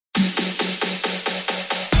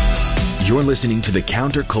You're listening to the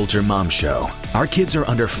Counterculture Mom Show. Our kids are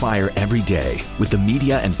under fire every day, with the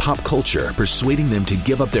media and pop culture persuading them to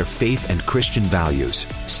give up their faith and Christian values.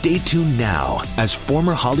 Stay tuned now as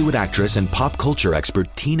former Hollywood actress and pop culture expert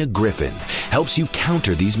Tina Griffin helps you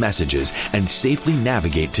counter these messages and safely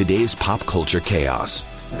navigate today's pop culture chaos.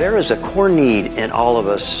 There is a core need in all of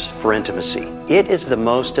us for intimacy. It is the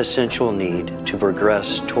most essential need to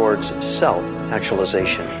progress towards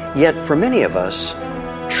self-actualization. Yet for many of us,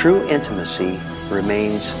 true intimacy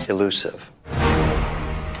remains elusive.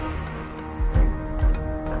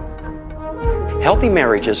 Healthy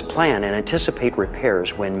marriages plan and anticipate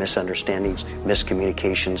repairs when misunderstandings,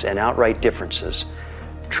 miscommunications, and outright differences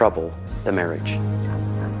trouble the marriage.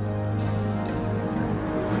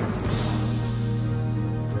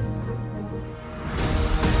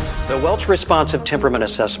 The Welch Responsive Temperament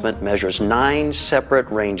Assessment measures 9 separate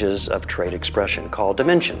ranges of trait expression called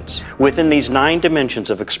dimensions. Within these 9 dimensions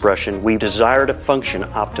of expression, we desire to function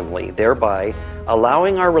optimally, thereby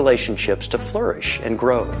allowing our relationships to flourish and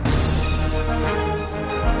grow.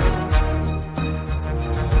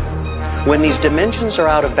 When these dimensions are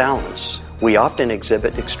out of balance, we often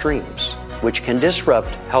exhibit extremes, which can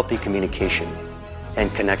disrupt healthy communication and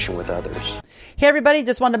connection with others. Hey everybody,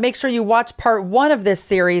 just wanted to make sure you watch part 1 of this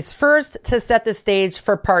series first to set the stage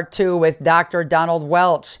for part 2 with Dr. Donald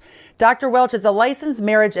Welch. Dr. Welch is a licensed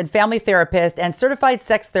marriage and family therapist and certified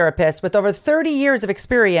sex therapist with over 30 years of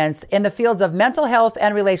experience in the fields of mental health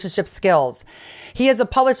and relationship skills. He is a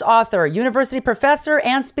published author, university professor,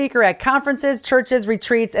 and speaker at conferences, churches,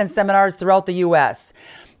 retreats, and seminars throughout the U.S.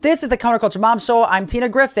 This is the Counterculture Mom Show. I'm Tina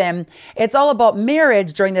Griffin. It's all about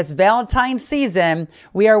marriage during this Valentine's season.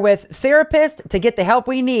 We are with therapist to get the help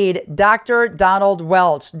we need, Dr. Donald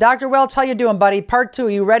Welch. Dr. Welch, how you doing, buddy? Part 2,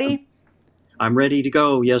 you ready? I'm ready to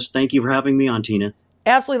go. Yes, thank you for having me on, Tina.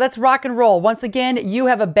 Absolutely. Let's rock and roll. Once again, you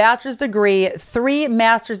have a bachelor's degree, 3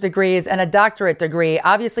 master's degrees, and a doctorate degree.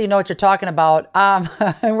 Obviously, you know what you're talking about.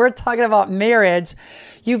 And we're talking about marriage.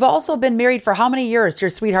 You've also been married for how many years to your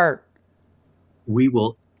sweetheart? We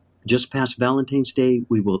will just past Valentine's Day,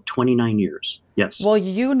 we will 29 years. Yes. Well,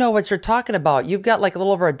 you know what you're talking about. You've got like a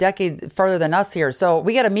little over a decade further than us here. So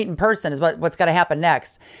we got to meet in person is what's got to happen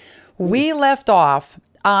next. We left off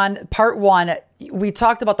on part 1. We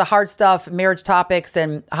talked about the hard stuff, marriage topics,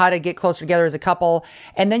 and how to get closer together as a couple.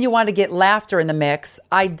 And then you want to get laughter in the mix.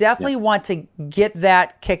 I definitely want to get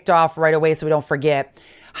that kicked off right away so we don't forget.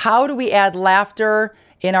 How do we add laughter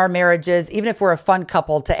in our marriages, even if we're a fun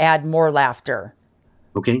couple, to add more laughter?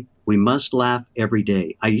 Okay. We must laugh every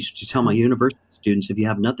day. I used to tell my university students, if you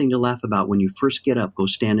have nothing to laugh about, when you first get up, go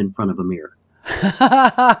stand in front of a mirror.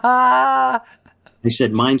 I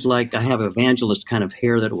said, mine's like, I have evangelist kind of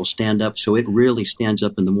hair that will stand up, so it really stands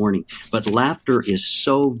up in the morning. But laughter is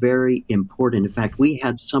so very important. In fact, we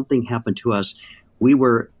had something happen to us. We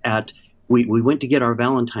went to get our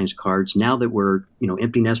Valentine's cards. Now that we're,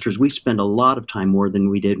 empty nesters, we spend a lot of time more than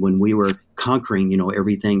we did when we were conquering,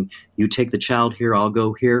 everything. You take the child here, I'll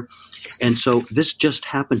go here. And so this just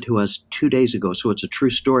happened to us 2 days ago. So it's a true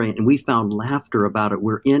story. And we found laughter about it.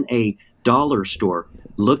 We're in a dollar store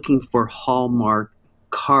looking for Hallmark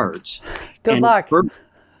cards. Good luck.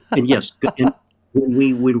 And yes. And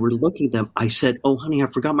when we were looking at them, I said, oh, honey, I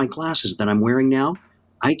forgot my glasses that I'm wearing now.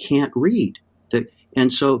 I can't read.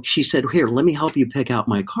 And so she said, here, let me help you pick out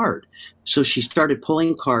my card. So she started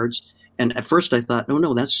pulling cards. And at first I thought,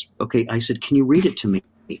 no, that's okay. I said, can you read it to me?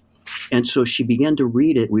 And so she began to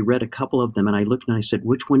read it. We read a couple of them. And I looked and I said,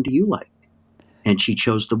 which one do you like? And she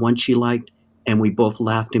chose the one she liked. And we both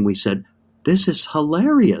laughed and we said, this is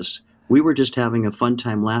hilarious. We were just having a fun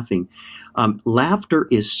time laughing. Laughter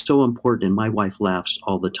is so important. And my wife laughs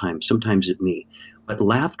all the time, sometimes at me. But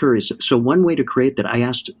laughter is, so one way to create that, I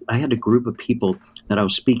had a group of people that I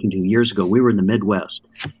was speaking to years ago. We were in the Midwest,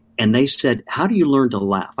 and they said, how do you learn to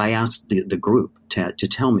laugh? I asked the group to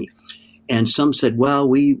tell me. And some said, well,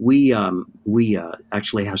 we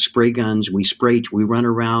actually have spray guns. We run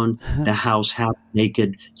around the house half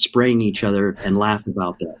naked, spraying each other and laugh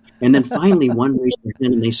about that. And then finally one raised their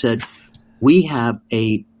hand and they said, we have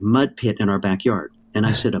a mud pit in our backyard. And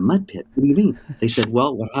I said, a mud pit? What do you mean? They said,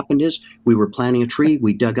 well, what happened is we were planting a tree.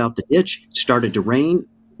 We dug out the ditch, started to rain,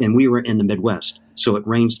 and we were in the Midwest. So it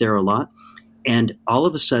rains there a lot. And all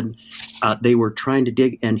of a sudden, they were trying to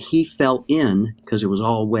dig, and he fell in because it was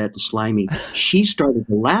all wet and slimy. She started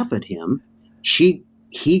to laugh at him.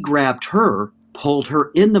 He grabbed her, pulled her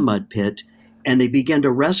in the mud pit, and they began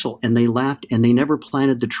to wrestle, and they laughed, and they never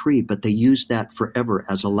planted the tree, but they used that forever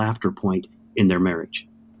as a laughter point in their marriage.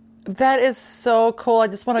 That is so cool. I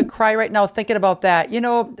just want to cry right now thinking about that.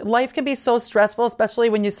 Life can be so stressful,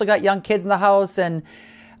 especially when you still got young kids in the house. And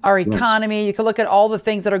our economy. You can look at all the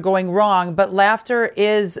things that are going wrong, but laughter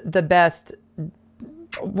is the best.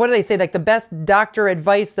 What do they say? Like the best doctor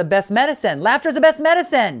advice, the best medicine. Laughter is the best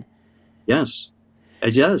medicine. Yes,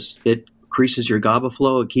 it does. It increases your GABA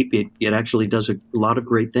flow. It actually does a lot of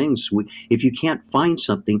great things. If you can't find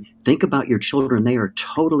something, think about your children. They are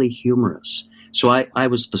totally humorous. So I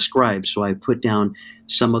was the scribe, so I put down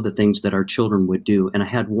some of the things that our children would do. And I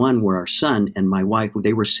had one where our son and my wife,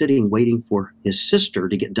 they were sitting waiting for his sister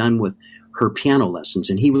to get done with her piano lessons.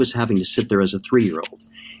 And he was having to sit there as a 3-year-old.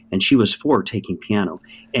 And she was 4 taking piano.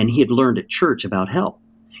 And he had learned at church about hell.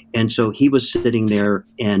 And so he was sitting there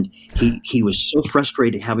and he was so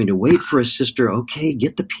frustrated having to wait for his sister. Okay,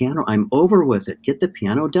 get the piano. I'm over with it. Get the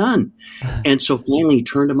piano done. And so finally he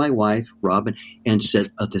turned to my wife, Robin, and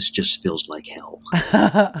said, oh, this just feels like hell.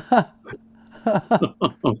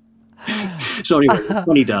 So anyway,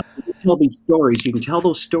 funny stuff. You tell these stories. You can tell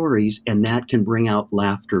those stories and that can bring out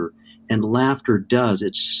laughter. And laughter does.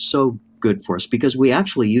 It's so good for us because we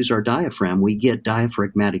actually use our diaphragm. We get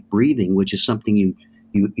diaphragmatic breathing, which is something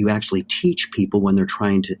you actually teach people when they're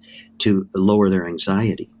trying to lower their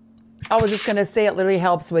anxiety. I was just going to say it literally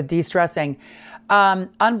helps with de-stressing.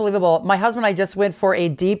 Unbelievable. My husband and I just went for a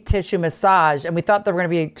deep tissue massage and we thought they were going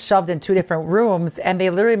to be shoved in 2 different rooms and they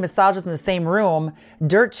literally massaged us in the same room,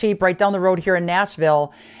 dirt cheap, right down the road here in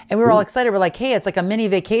Nashville. And we were all excited. We're like, hey, it's like a mini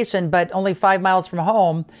vacation, but only 5 miles from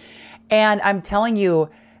home. And I'm telling you,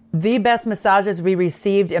 the best massages we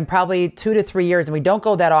received in probably 2 to 3 years, and we don't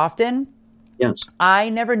go that often. Yes. I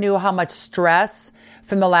never knew how much stress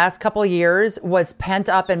from the last couple of years was pent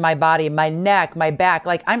up in my body, my neck, my back.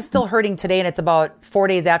 Like I'm still hurting today and it's about 4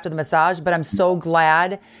 days after the massage, but I'm so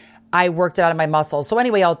glad I worked it out of my muscles. So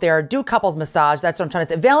anyway, out there, do couples massage. That's what I'm trying to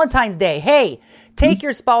say. Valentine's Day. Hey, take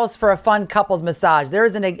your spouse for a fun couples massage.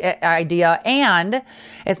 There's an idea. And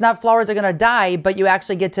it's not flowers are going to die, but you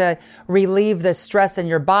actually get to relieve the stress in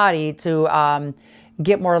your body to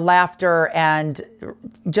get more laughter and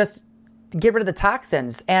just get rid of the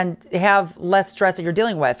toxins and have less stress that you're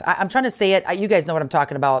dealing with. I'm trying to say it. You guys know what I'm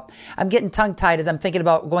talking about. I'm getting tongue-tied as I'm thinking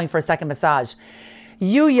about going for a second massage.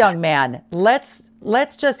 You young man, let's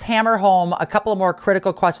just hammer home a couple of more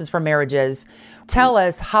critical questions for marriages. Tell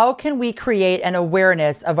us, how can we create an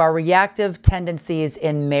awareness of our reactive tendencies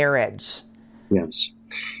in marriage? Yes,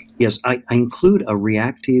 I include a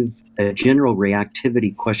general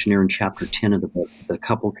reactivity questionnaire in chapter 10 of the book. The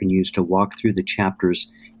couple can use to walk through the chapters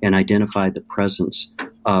and identify the presence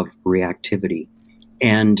of reactivity.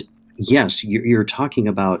 And yes, you're talking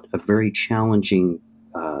about a very challenging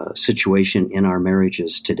situation in our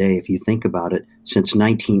marriages today. If you think about it, since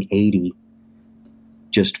 1980,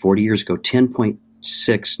 just 40 years ago,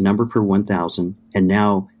 10.6 number per 1,000, and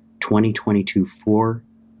now 2022,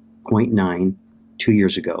 4.9 2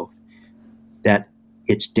 years ago, that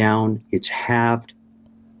it's down, it's halved,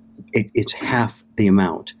 it's half the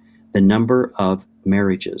amount, the number of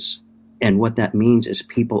marriages. And what that means is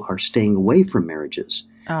people are staying away from marriages.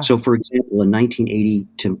 Oh. So, for example, in 1980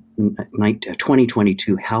 to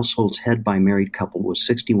 2022, households headed by married couple was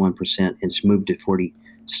 61%, and it's moved to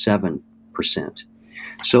 47%.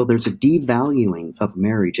 So there's a devaluing of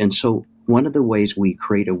marriage. And so one of the ways we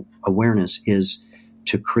create awareness is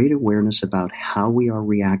to create awareness about how we are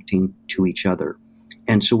reacting to each other.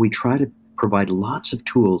 And so we try to provide lots of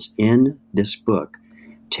tools in this book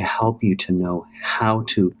to help you to know how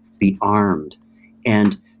to be armed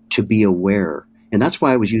and to be aware. And that's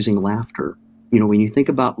why I was using laughter. You know, when you think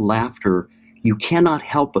about laughter, you cannot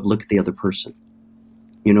help but look at the other person.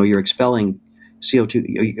 You know, you're expelling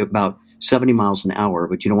CO2 about 70 miles an hour,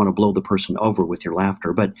 but you don't want to blow the person over with your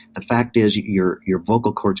laughter. But the fact is your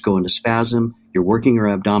vocal cords go into spasm, you're working your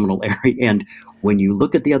abdominal area, and when you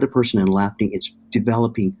look at the other person and laughing, it's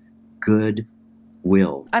developing good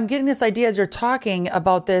will. I'm getting this idea as you're talking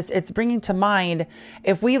about this. It's bringing to mind,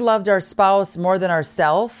 if we loved our spouse more than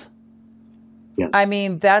ourselves, yes. I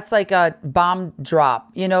mean, that's like a bomb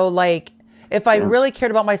drop, you know, like if I really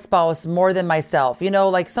cared about my spouse more than myself, you know,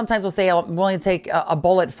 like sometimes we'll say, I'm willing to take a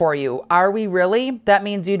bullet for you. Are we really? That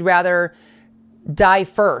means you'd rather die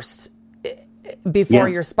first before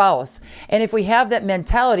your spouse. And if we have that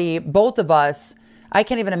mentality, both of us, I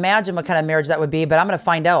can't even imagine what kind of marriage that would be, but I'm going to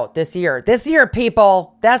find out this year,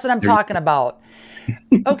 people. That's what I'm talking about.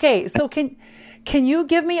 Okay. So can you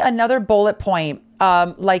give me another bullet point,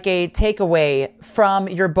 like a takeaway from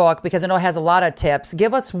your book? Because I know it has a lot of tips.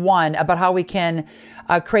 Give us one about how we can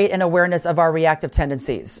create an awareness of our reactive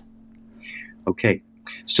tendencies. Okay.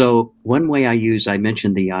 So one way I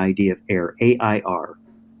mentioned the idea of AIR, AIR.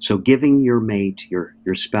 So giving your mate,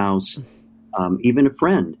 your spouse, even a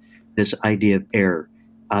friend, this idea of AIR.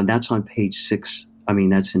 That's on page 6 I mean,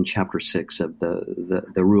 that's in chapter 6 of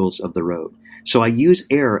the rules of the road. So I use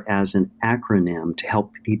AIR as an acronym to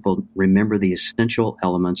help people remember the essential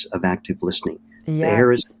elements of active listening. The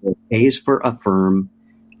AIR is, Yes. A is for affirm,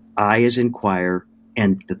 I is inquire,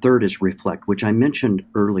 and the third is reflect, which I mentioned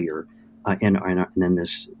earlier in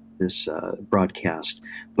this broadcast.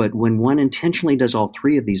 But when one intentionally does all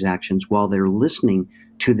three of these actions while they're listening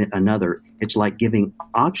to another, it's like giving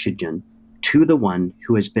oxygen to the one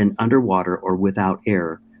who has been underwater or without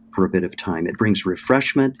air for a bit of time. It brings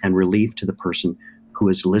refreshment and relief to the person who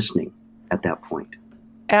is listening at that point.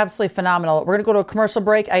 Absolutely phenomenal. We're going to go to a commercial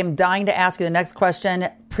break. I am dying to ask you the next question.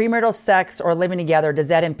 Premarital sex or living together, does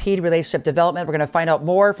that impede relationship development? We're going to find out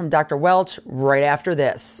more from Dr. Welch right after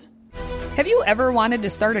this. Have you ever wanted to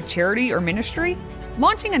start a charity or ministry?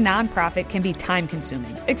 Launching a nonprofit can be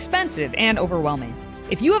time-consuming, expensive, and overwhelming.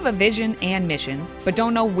 If you have a vision and mission, but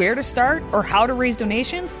don't know where to start or how to raise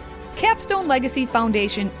donations, Capstone Legacy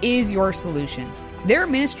Foundation is your solution. Their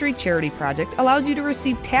ministry charity project allows you to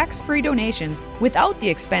receive tax-free donations without the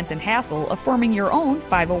expense and hassle of forming your own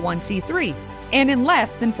 501c3, and in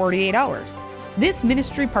less than 48 hours. This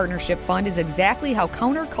ministry partnership fund is exactly how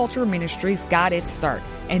Counterculture Ministries got its start,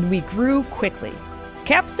 and we grew quickly.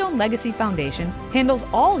 Capstone Legacy Foundation handles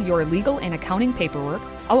all your legal and accounting paperwork,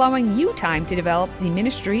 allowing you time to develop the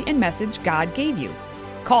ministry and message God gave you.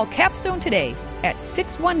 Call Capstone today at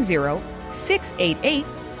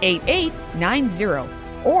 610-688-8890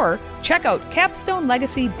 or check out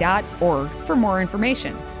capstonelegacy.org for more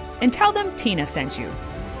information. And tell them Tina sent you.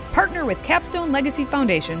 Partner with Capstone Legacy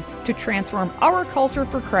Foundation to transform our culture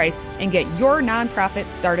for Christ and get your nonprofit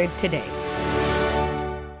started today.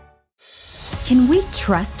 Can we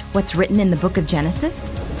trust what's written in the book of Genesis?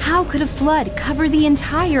 How could a flood cover the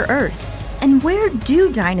entire earth? And where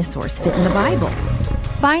do dinosaurs fit in the Bible?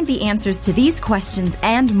 Find the answers to these questions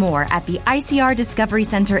and more at the ICR Discovery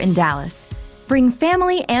Center in Dallas. Bring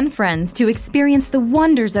family and friends to experience the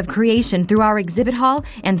wonders of creation through our exhibit hall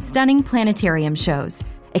and stunning planetarium shows.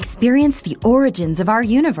 Experience the origins of our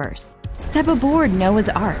universe. Step aboard Noah's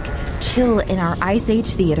Ark. Chill in our Ice Age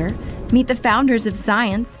theater. Meet the founders of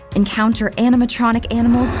science. Encounter animatronic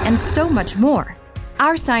animals and so much more.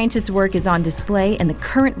 Our scientists' work is on display in the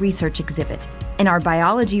current research exhibit, and our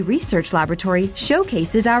biology research laboratory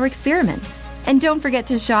showcases our experiments. And don't forget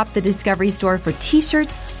to shop the Discovery Store for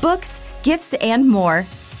t-shirts, books, gifts, and more.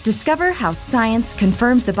 Discover how science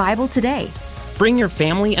confirms the Bible today. Bring your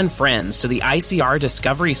family and friends to the ICR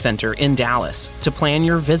Discovery Center in Dallas. To plan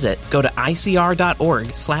your visit, go to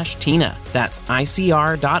icr.org/Tina. That's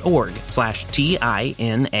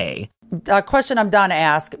icr.org/TINA. A question I'm done to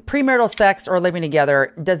ask. Premarital sex or living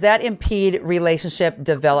together, does that impede relationship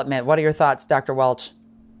development? What are your thoughts, Dr. Welch?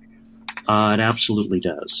 It absolutely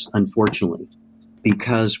does, unfortunately,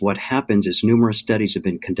 because what happens is numerous studies have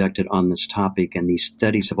been conducted on this topic, and these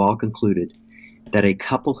studies have all concluded that a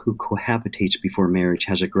couple who cohabitates before marriage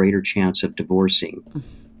has a greater chance of divorcing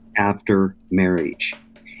after marriage.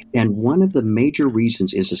 And one of the major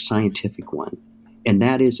reasons is a scientific one, and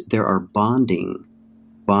that is there are bonding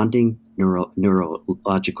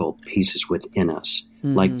neurological pieces within us,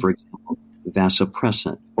 like, for example,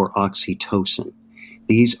 vasopressin or oxytocin.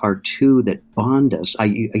 These are two that bond us. I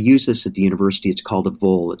use this at the university. It's called a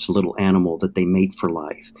vole. It's a little animal that they mate for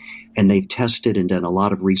life. And they've tested and done a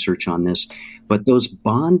lot of research on this. But those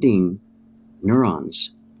bonding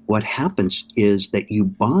neurons, what happens is that you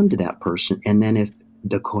bond to that person, and then if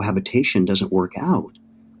the cohabitation doesn't work out,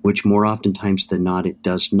 which more oftentimes than not it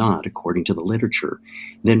does not, according to the literature,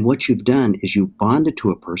 then what you've done is you've bonded to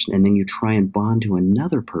a person, and then you try and bond to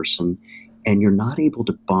another person, and you're not able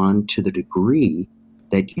to bond to the degree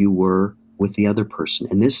that you were with the other person.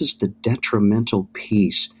 And this is the detrimental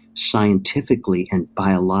piece scientifically and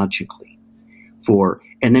biologically.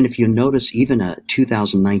 And then if you notice, even a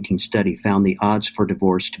 2019 study found the odds for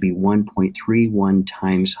divorce to be 1.31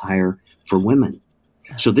 times higher for women.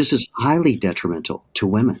 So this is highly detrimental to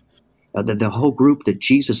women. The whole group that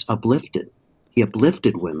Jesus uplifted, he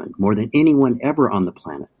uplifted women more than anyone ever on the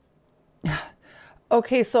planet.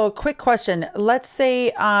 Okay, so a quick question. Let's say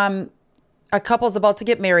a couple's about to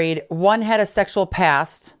get married. One had a sexual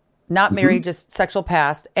past, not married, just sexual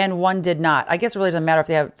past, and one did not. I guess it really doesn't matter if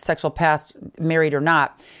they have sexual past, married or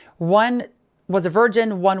not. One was a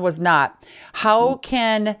virgin, one was not. How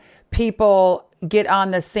can people get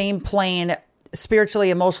on the same plane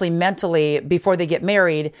spiritually, emotionally, mentally before they get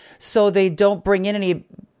married so they don't bring in any,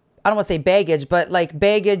 I don't want to say baggage, but like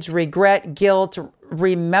baggage, regret, guilt,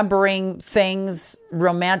 remembering things,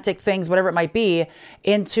 romantic things, whatever it might be,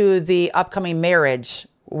 into the upcoming marriage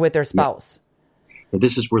with their spouse?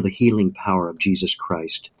 This is where the healing power of Jesus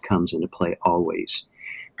Christ comes into play always.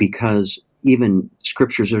 Because even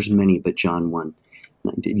scriptures, there's many, but John 1,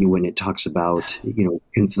 when it talks about,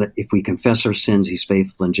 if we confess our sins, he's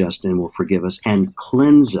faithful and just and will forgive us and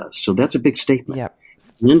cleanse us. So that's a big statement. Yep.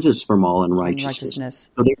 Cleanse us from all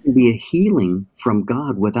unrighteousness. So there can be a healing from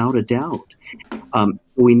God without a doubt.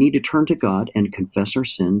 We need to turn to God and confess our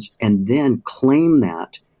sins and then claim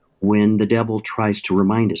that when the devil tries to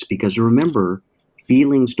remind us. Because remember,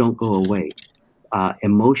 feelings don't go away.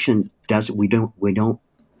 Emotion doesn't. We don't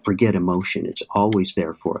forget emotion. It's always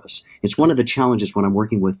there for us. It's one of the challenges when I'm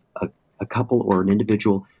working with a couple or an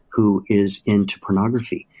individual who is into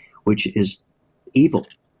pornography, which is evil.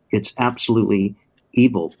 It's absolutely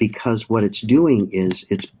evil, because what it's doing is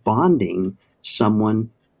it's bonding someone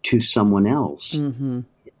to someone else. Mm-hmm.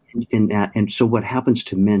 In that, and so what happens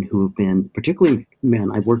to men who have been, particularly men,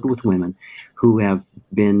 I've worked with women who have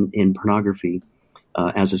been in pornography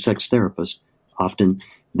as a sex therapist, often,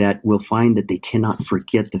 that will find that they cannot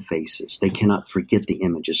forget the faces, they cannot forget the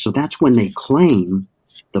images. So that's when they claim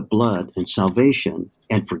the blood and salvation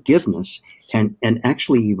and forgiveness, and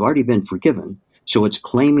actually you've already been forgiven. So it's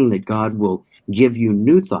claiming that God will give you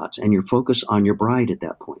new thoughts, and you're focused on your bride at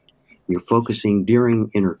that point. You're focusing during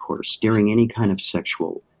intercourse, during any kind of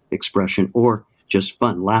sexual expression, or just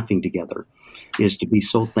fun, laughing together, is to be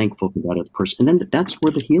so thankful for that other person. And then that's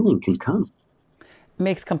where the healing can come.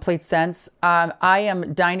 Makes complete sense. I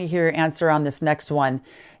am dying to hear your answer on this next one.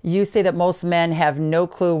 You say that most men have no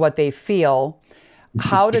clue what they feel.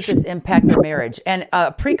 How does this impact their marriage? And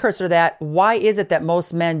a precursor to that, why is it that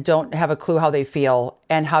most men don't have a clue how they feel,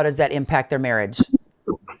 and how does that impact their marriage?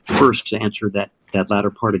 First, to answer that latter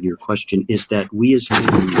part of your question, is that we as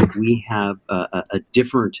men, we have a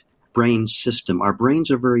different brain system. Our brains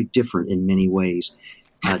are very different in many ways.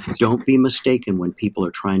 Don't be mistaken when people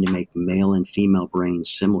are trying to make male and female brains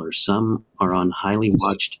similar. Some are on highly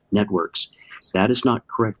watched networks. That is not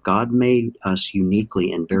correct. God made us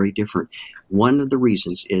uniquely and very different. One of the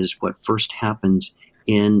reasons is what first happens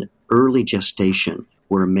in early gestation,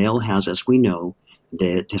 where a male has, as we know,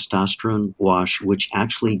 the testosterone wash, which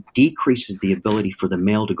actually decreases the ability for the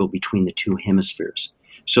male to go between the two hemispheres.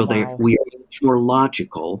 So Wow. we are much more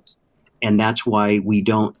logical, and that's why we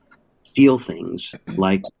don't feel things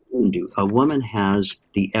like women do. A woman has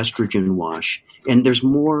the estrogen wash, and there's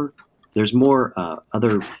more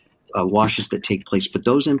other washes that take place, but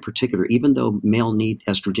those in particular, even though male need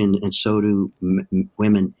estrogen and so do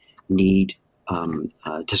women need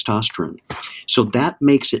testosterone. So that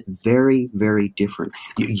makes it very, very different.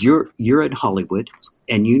 You're at Hollywood,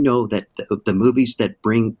 and you know that the movies that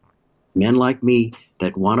bring men like me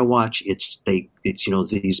that want to watch, it's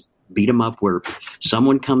these beat 'em up where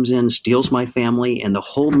someone comes in, steals my family, and the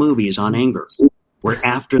whole movie is on anger. We're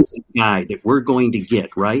after the guy that we're going to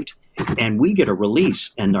get, right? And we get a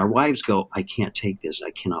release, and our wives go, I can't take this.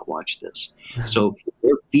 I cannot watch this. So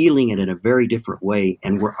we're feeling it in a very different way,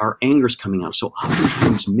 and our anger's coming out. So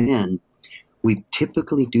oftentimes men, we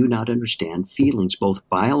typically do not understand feelings, both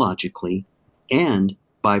biologically and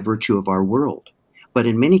by virtue of our world. But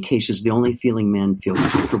in many cases, the only feeling men feel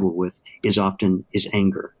comfortable with is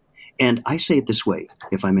anger. And I say it this way,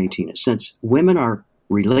 if I may, Tina, since women are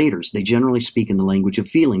relators, they generally speak in the language of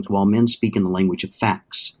feelings, while men speak in the language of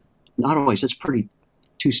facts. Not always, that's pretty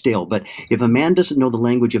too stale. But if a man doesn't know the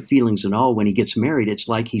language of feelings at all when he gets married, it's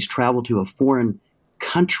like he's traveled to a foreign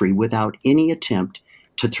country without any attempt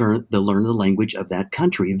to learn the language of that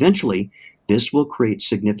country. Eventually, this will create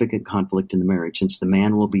significant conflict in the marriage, since the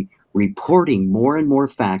man will be reporting more and more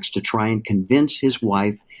facts to try and convince his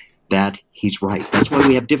wife that he's right. That's why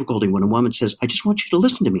we have difficulty when a woman says, I just want you to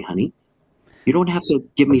listen to me, honey. You don't have to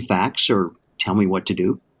give me facts or tell me what to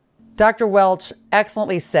do. Dr. Welch,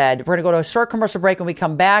 excellently said. We're going to go to a short commercial break. When we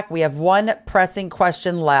come back, we have one pressing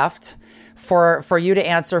question left for you to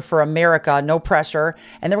answer for America. No pressure.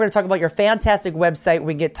 And then we're going to talk about your fantastic website.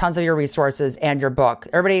 We can get tons of your resources and your book.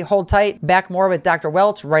 Everybody hold tight. Back more with Dr.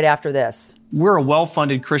 Welch right after this. We're a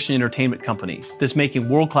well-funded Christian entertainment company that's making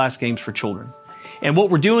world-class games for children. And what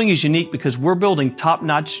we're doing is unique because we're building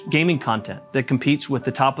top-notch gaming content that competes with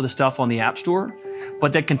the top of the stuff on the App Store,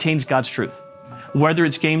 but that contains God's truth. Whether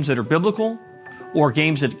it's games that are biblical or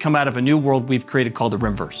games that come out of a new world we've created called the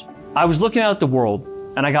Rimverse. I was looking out at the world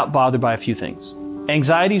and I got bothered by a few things.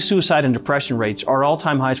 Anxiety, suicide, and depression rates are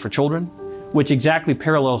all-time highs for children, which exactly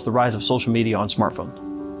parallels the rise of social media on smartphones.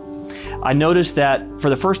 I noticed that for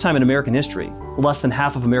the first time in American history, less than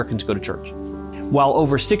half of Americans go to church. While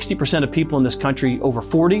over 60% of people in this country over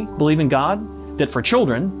 40 believe in God, that for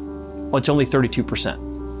children, well, it's only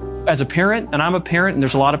 32%. As a parent, and I'm a parent, and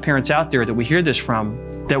there's a lot of parents out there that we hear this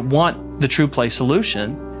from, that want the True Play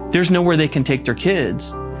solution, there's nowhere they can take their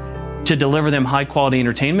kids to deliver them high quality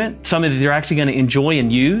entertainment, something that they're actually going to enjoy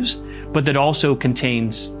and use, but that also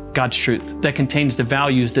contains God's truth, that contains the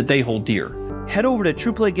values that they hold dear. Head over to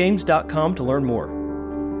trueplaygames.com to learn more.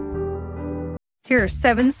 Here are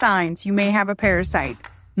 7 signs you may have a parasite.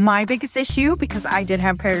 My biggest issue, because I did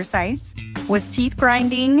have parasites, was teeth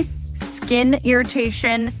grinding, skin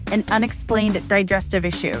irritation, and unexplained digestive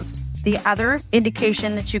issues. The other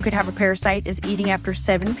indication that you could have a parasite is eating after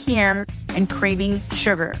 7 p.m. and craving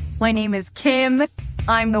sugar. My name is Kim.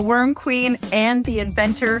 I'm the worm queen and the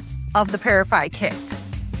inventor of the Parafy Kit.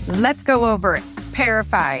 Let's go over it.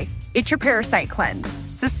 Parafy, it's your parasite cleanse.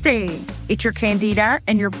 Sustain, it's your candida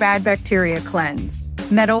and your bad bacteria cleanse.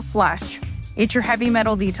 Metal Flush, it's your heavy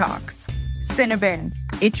metal detox. Cinnabon,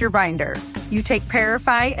 it's your binder. You take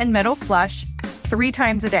Parafy and Metal Flush 3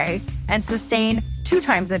 times a day and Sustain 2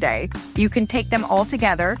 times a day. You can take them all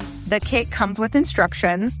together. The kit comes with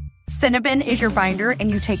instructions. Cinnabon is your binder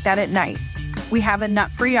and you take that at night. We have a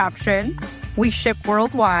nut-free option. We ship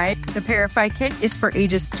worldwide. The Parafy Kit is for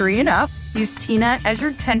ages 3 and up. Use Tina as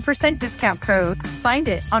your 10% discount code. Find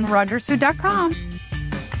it on rogerswho.com.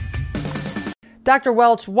 Dr.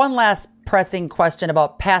 Welch, one last pressing question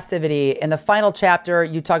about passivity. In the final chapter,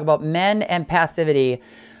 you talk about men and passivity.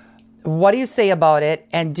 What do you say about it?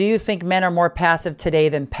 And do you think men are more passive today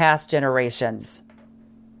than past generations?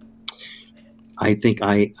 I think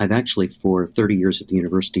I've actually, for 30 years at the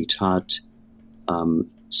university, taught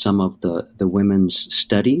some of the women's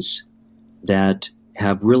studies that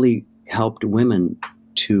have really helped women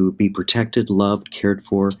to be protected, loved, cared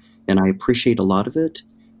for, and I appreciate a lot of it.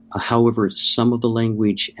 However, some of the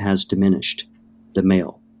language has diminished the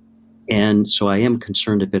male. And so I am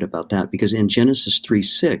concerned a bit about that, because in Genesis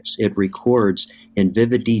 3:6, it records in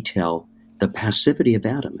vivid detail the passivity of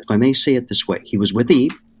Adam. If I may say it this way, he was with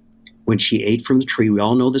Eve when she ate from the tree. We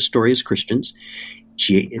all know the story as Christians.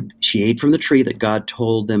 She ate from the tree that God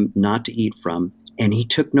told them not to eat from, and he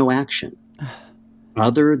took no action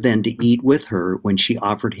other than to eat with her when she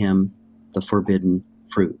offered him the forbidden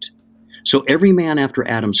fruit. So every man after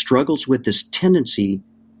Adam struggles with this tendency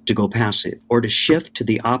to go passive or to shift to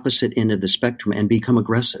the opposite end of the spectrum and become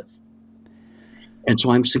aggressive. And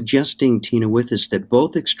so I'm suggesting, Tina, with this, that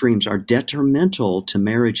both extremes are detrimental to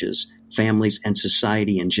marriages, families, and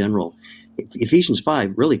society in general. Ephesians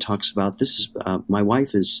 5 really talks about this is my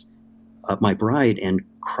wife is my bride, and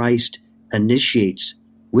Christ initiates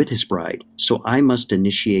with his bride. So I must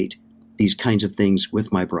initiate these kinds of things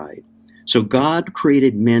with my bride. So God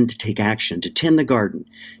created men to take action, to tend the garden,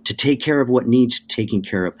 to take care of what needs taking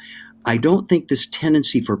care of. I don't think this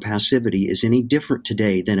tendency for passivity is any different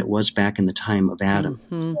today than it was back in the time of Adam.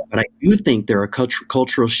 Mm-hmm. But I do think there are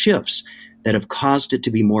cultural shifts that have caused it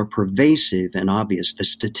to be more pervasive and obvious. The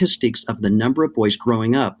statistics of the number of boys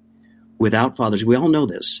growing up without fathers, we all know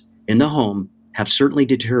this, in the home, have certainly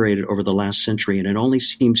deteriorated over the last century, and it only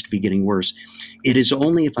seems to be getting worse. It is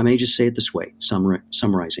only, if I may just say it this way,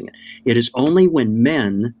 summarizing it, it is only when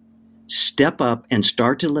men step up and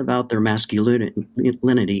start to live out their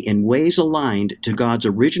masculinity in ways aligned to God's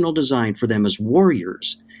original design for them as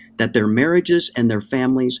warriors that their marriages and their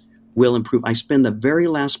families will improve. I spend the very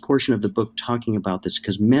last portion of the book talking about this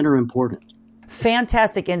because men are important.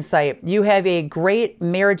 Fantastic insight. You have a great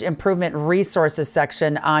marriage improvement resources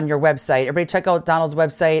section on your website. Everybody check out Donald's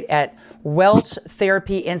website at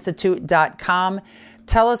welchtherapyinstitute.com.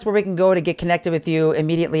 Tell us where we can go to get connected with you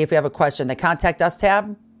immediately if we have a question. The Contact Us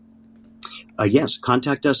tab? Yes,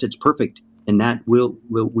 contact us. It's perfect. And that we'll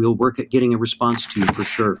work at getting a response to you for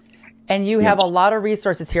sure. And you have a lot of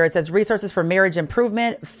resources here. It says resources for marriage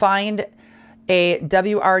improvement. Find a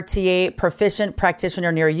WRTA proficient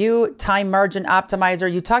practitioner near you. Time margin optimizer.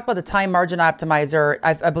 You talked about the time margin optimizer,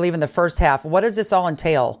 I believe, in the first half. What does this all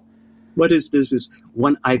entail? What is this? Is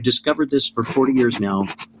one I've discovered this for 40 years now,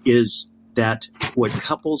 is that what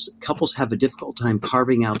couples have a difficult time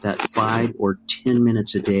carving out that 5 or 10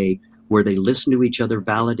 minutes a day where they listen to each other,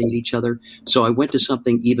 validate each other. So I went to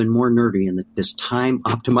something even more nerdy, in this time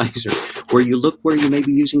optimizer, where you look where you may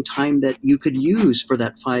be using time that you could use for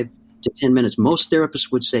that 5 to 10 minutes. Most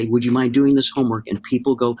therapists would say, would you mind doing this homework? And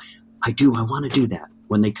people go, I do, I want to do that.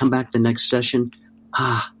 When they come back the next session,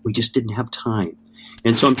 we just didn't have time.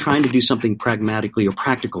 And so I'm trying to do something pragmatically or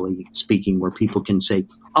practically speaking where people can say,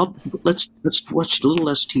 let's watch a little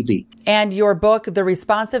less TV. And your book, The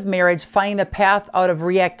Responsive Marriage, Finding the Path Out of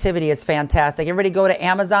Reactivity, is fantastic. Everybody go to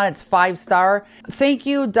Amazon. It's 5-star. Thank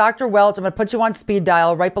you, Dr. Welch. I'm going to put you on speed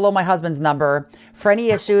dial right below my husband's number. For any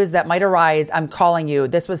issues that might arise, I'm calling you.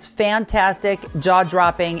 This was fantastic,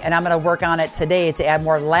 jaw-dropping, and I'm going to work on it today to add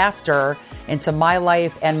more laughter into my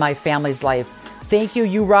life and my family's life. Thank you.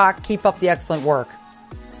 You rock. Keep up the excellent work.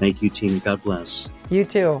 Thank you, Tina. God bless. You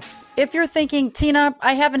too. If you're thinking, Tina,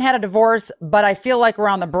 I haven't had a divorce, but I feel like we're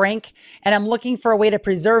on the brink and I'm looking for a way to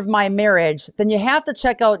preserve my marriage, then you have to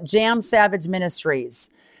check out Jam Savage Ministries.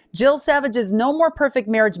 Jill Savage's No More Perfect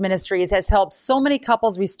Marriage Ministries has helped so many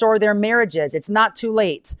couples restore their marriages. It's not too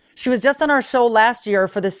late. She was just on our show last year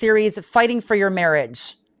for the series Fighting for Your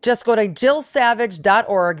Marriage. Just go to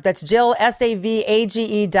jillsavage.org. That's Jill,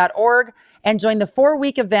 SAVAGE.org. And join the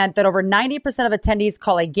 4-week event that over 90% of attendees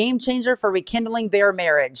call a game changer for rekindling their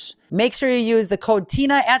marriage. Make sure you use the code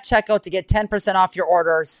TINA at checkout to get 10% off your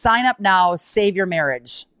order. Sign up now. Save your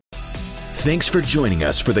marriage. Thanks for joining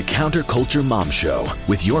us for the Counterculture Mom Show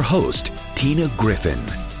with your host, Tina Griffin.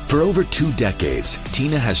 For over 2 decades,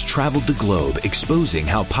 Tina has traveled the globe exposing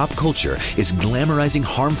how pop culture is glamorizing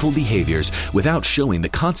harmful behaviors without showing the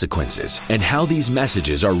consequences, and how these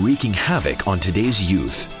messages are wreaking havoc on today's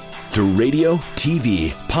youth. Through radio,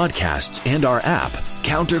 TV, podcasts, and our app,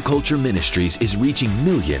 Counterculture Ministries is reaching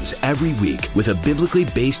millions every week with a biblically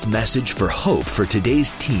based message for hope for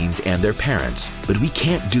today's teens and their parents. But we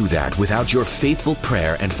can't do that without your faithful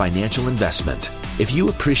prayer and financial investment. If you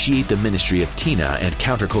appreciate the ministry of Tina and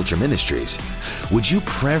Counterculture Ministries, would you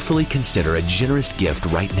prayerfully consider a generous gift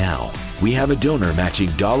right now? We have a donor matching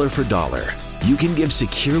dollar for dollar. You can give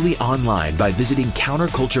securely online by visiting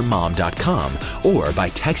counterculturemom.com or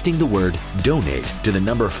by texting the word donate to the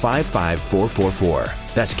number 55444.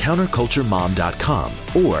 That's counterculturemom.com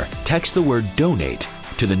or text the word donate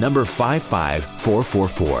to the number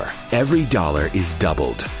 55444. Every dollar is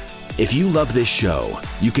doubled. If you love this show,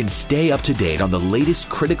 you can stay up to date on the latest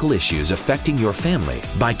critical issues affecting your family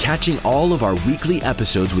by catching all of our weekly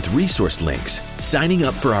episodes with resource links, signing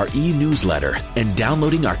up for our e-newsletter, and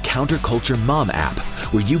downloading our Counterculture Mom app,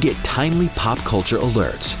 where you get timely pop culture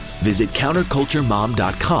alerts. Visit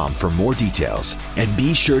counterculturemom.com for more details. And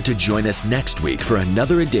be sure to join us next week for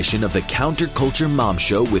another edition of the Counterculture Mom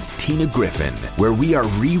Show with Tina Griffin, where we are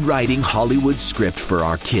rewriting Hollywood's script for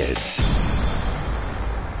our kids.